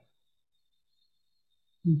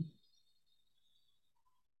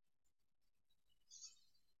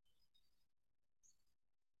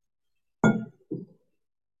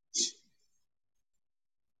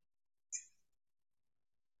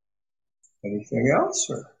 Anything else?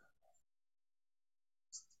 Or?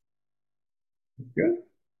 Good.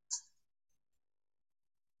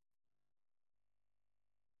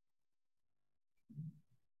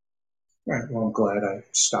 All right. Well, I'm glad I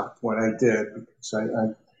stopped when I did because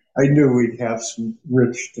I knew we'd have some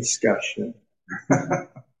rich discussion.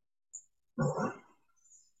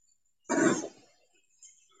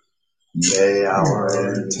 May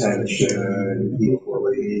our intention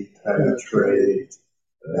equally penetrate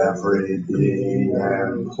every being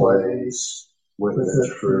and place with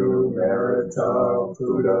the true merit of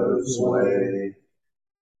Buddha's way.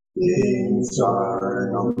 Beings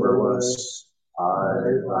are numberless,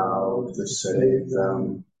 I vow to save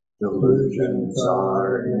them. Delusions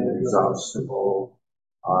are inexhaustible,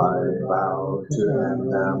 I vow to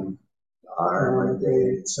end them. Dharma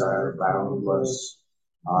gates are boundless,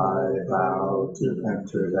 I vow to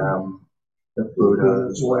enter them. The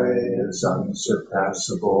Buddha's way is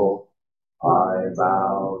unsurpassable, I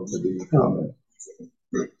vow to become it.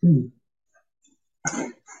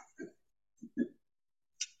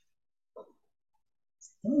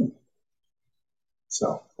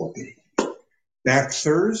 So we'll be back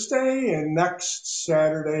Thursday, and next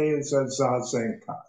Saturday is a Zazen class.